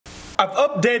I've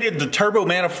updated the turbo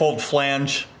manifold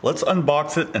flange. Let's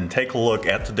unbox it and take a look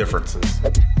at the differences.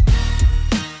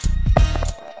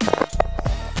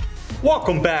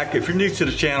 Welcome back. If you're new to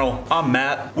the channel, I'm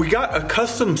Matt. We got a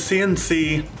custom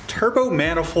CNC turbo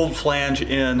manifold flange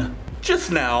in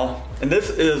just now, and this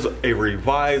is a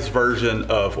revised version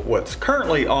of what's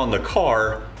currently on the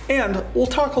car, and we'll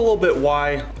talk a little bit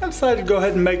why I decided to go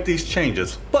ahead and make these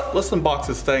changes. But let's unbox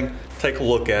this thing, take a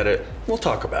look at it, we'll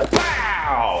talk about it.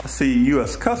 Wow! I see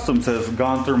US Customs has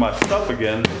gone through my stuff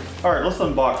again. All right, let's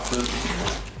unbox this.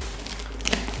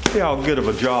 See how good of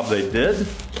a job they did.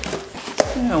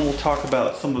 And we'll talk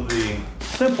about some of the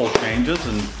simple changes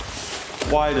and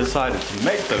why I decided to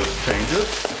make those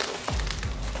changes.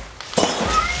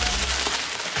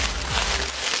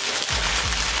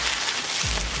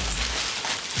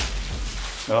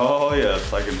 Oh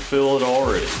yes, I can feel it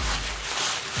already.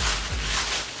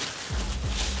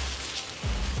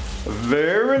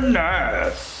 Very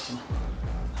nice.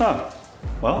 Huh.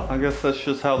 Well, I guess that's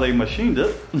just how they machined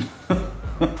it.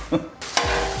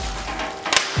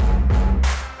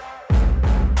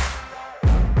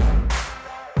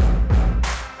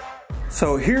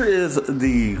 So here is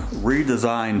the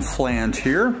redesigned flange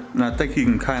here, and I think you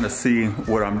can kind of see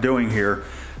what I'm doing here.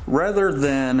 Rather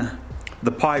than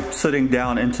the pipe sitting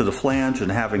down into the flange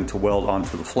and having to weld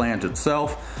onto the flange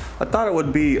itself, I thought it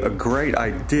would be a great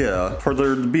idea for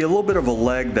there to be a little bit of a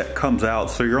leg that comes out,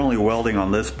 so you're only welding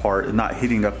on this part and not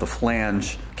heating up the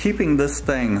flange, keeping this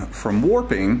thing from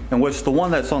warping, in which the one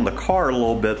that's on the car a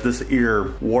little bit, this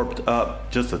ear warped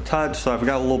up just a touch, so I've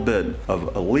got a little bit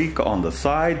of a leak on the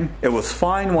side. It was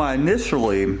fine when I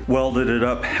initially welded it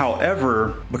up,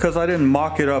 however, because I didn't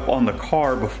mock it up on the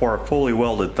car before I fully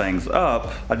welded things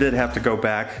up, I did have to go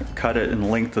back, cut it and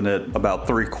lengthen it about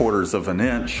 3/4 of an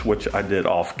inch, which I did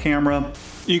off camera.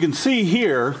 You can see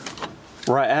here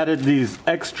where I added these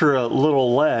extra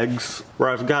little legs, where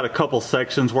I've got a couple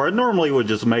sections where I normally would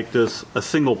just make this a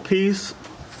single piece.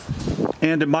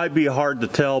 And it might be hard to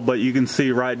tell, but you can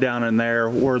see right down in there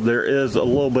where there is a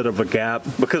little bit of a gap,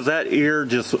 because that ear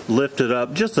just lifted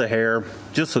up just a hair,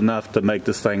 just enough to make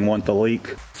this thing want to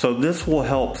leak. So this will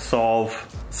help solve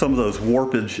some of those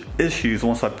warpage issues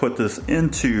once I put this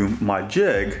into my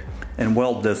jig and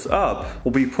weld this up.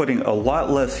 We'll be putting a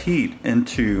lot less heat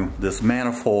into this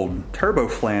manifold turbo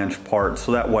flange part,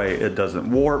 so that way it doesn't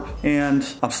warp. And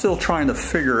I'm still trying to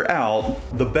figure out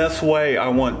the best way I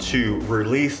want to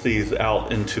release these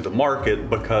out into the market,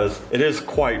 because it is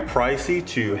quite pricey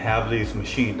to have these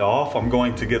machined off. I'm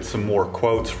going to get some more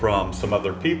quotes from some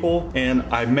other people, and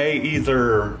I may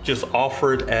either just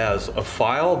offer it as a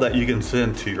file that you can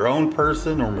send to your own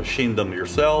person, or machine them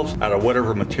yourselves out of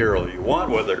whatever material you want,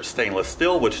 whether it's stainless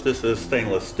steel, which this is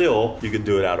stainless steel. You can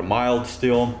do it out of mild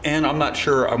steel. And I'm not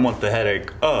sure I want the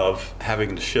headache of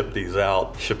having to ship these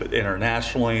out, ship it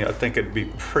internationally. I think it'd be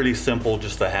pretty simple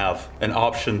just to have an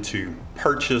option to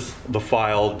purchase the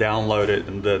file, download it,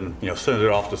 and then send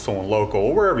it off to someone local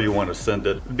or wherever you want to send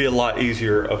it. It'd be a lot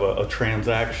easier of a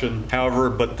transaction. However,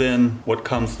 but then what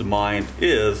comes to mind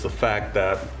is the fact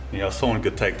that someone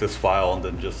could take this file and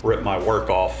then just rip my work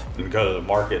off and go to the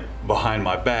market behind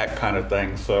my back kind of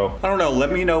thing. So I don't know, let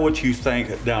me know what you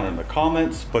think down in the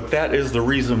comments, but that is the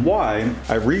reason why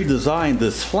I redesigned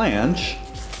this flange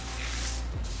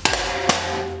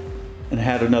and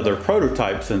had another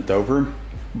prototype sent over.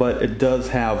 But it does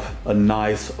have a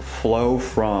nice flow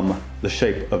from the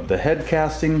shape of the head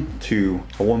casting to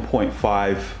a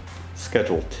 1.5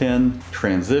 Schedule 10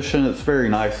 transition. It's very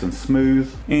nice and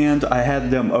smooth. And I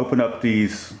had them open up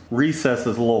these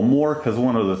recesses a little more, because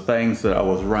one of the things that I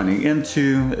was running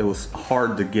into, it was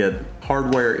hard to get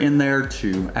hardware in there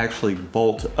to actually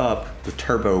bolt up the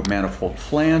turbo manifold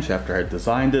flange after I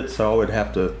designed it. So I would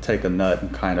have to take a nut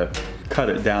and kind of cut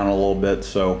it down a little bit.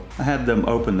 So I had them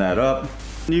open that up.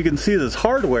 You can see this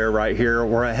hardware right here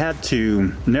where I had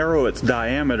to narrow its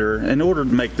diameter in order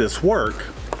to make this work.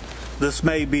 This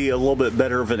may be a little bit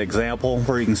better of an example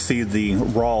where you can see the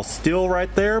raw steel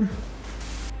right there.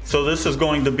 So this is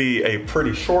going to be a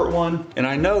pretty short one, and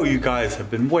I know you guys have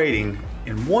been waiting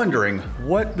and wondering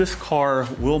what this car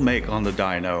will make on the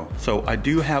dyno. So I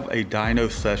do have a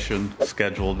dyno session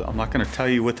scheduled. I'm not gonna tell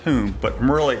you with whom, but I'm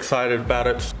really excited about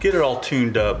it. Get it all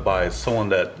tuned up by someone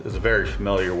that is very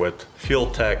familiar with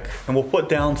fuel tech, and we'll put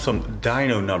down some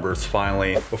dyno numbers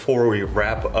finally before we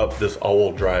wrap up this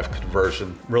all-wheel drive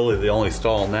conversion. Really the only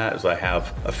stall on that is I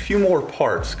have a few more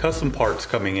parts, custom parts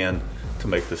coming in to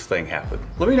make this thing happen.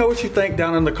 Let me know what you think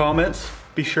down in the comments.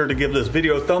 Be sure to give this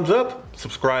video a thumbs up,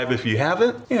 subscribe if you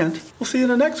haven't, and we'll see you in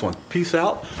the next one. Peace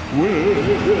out.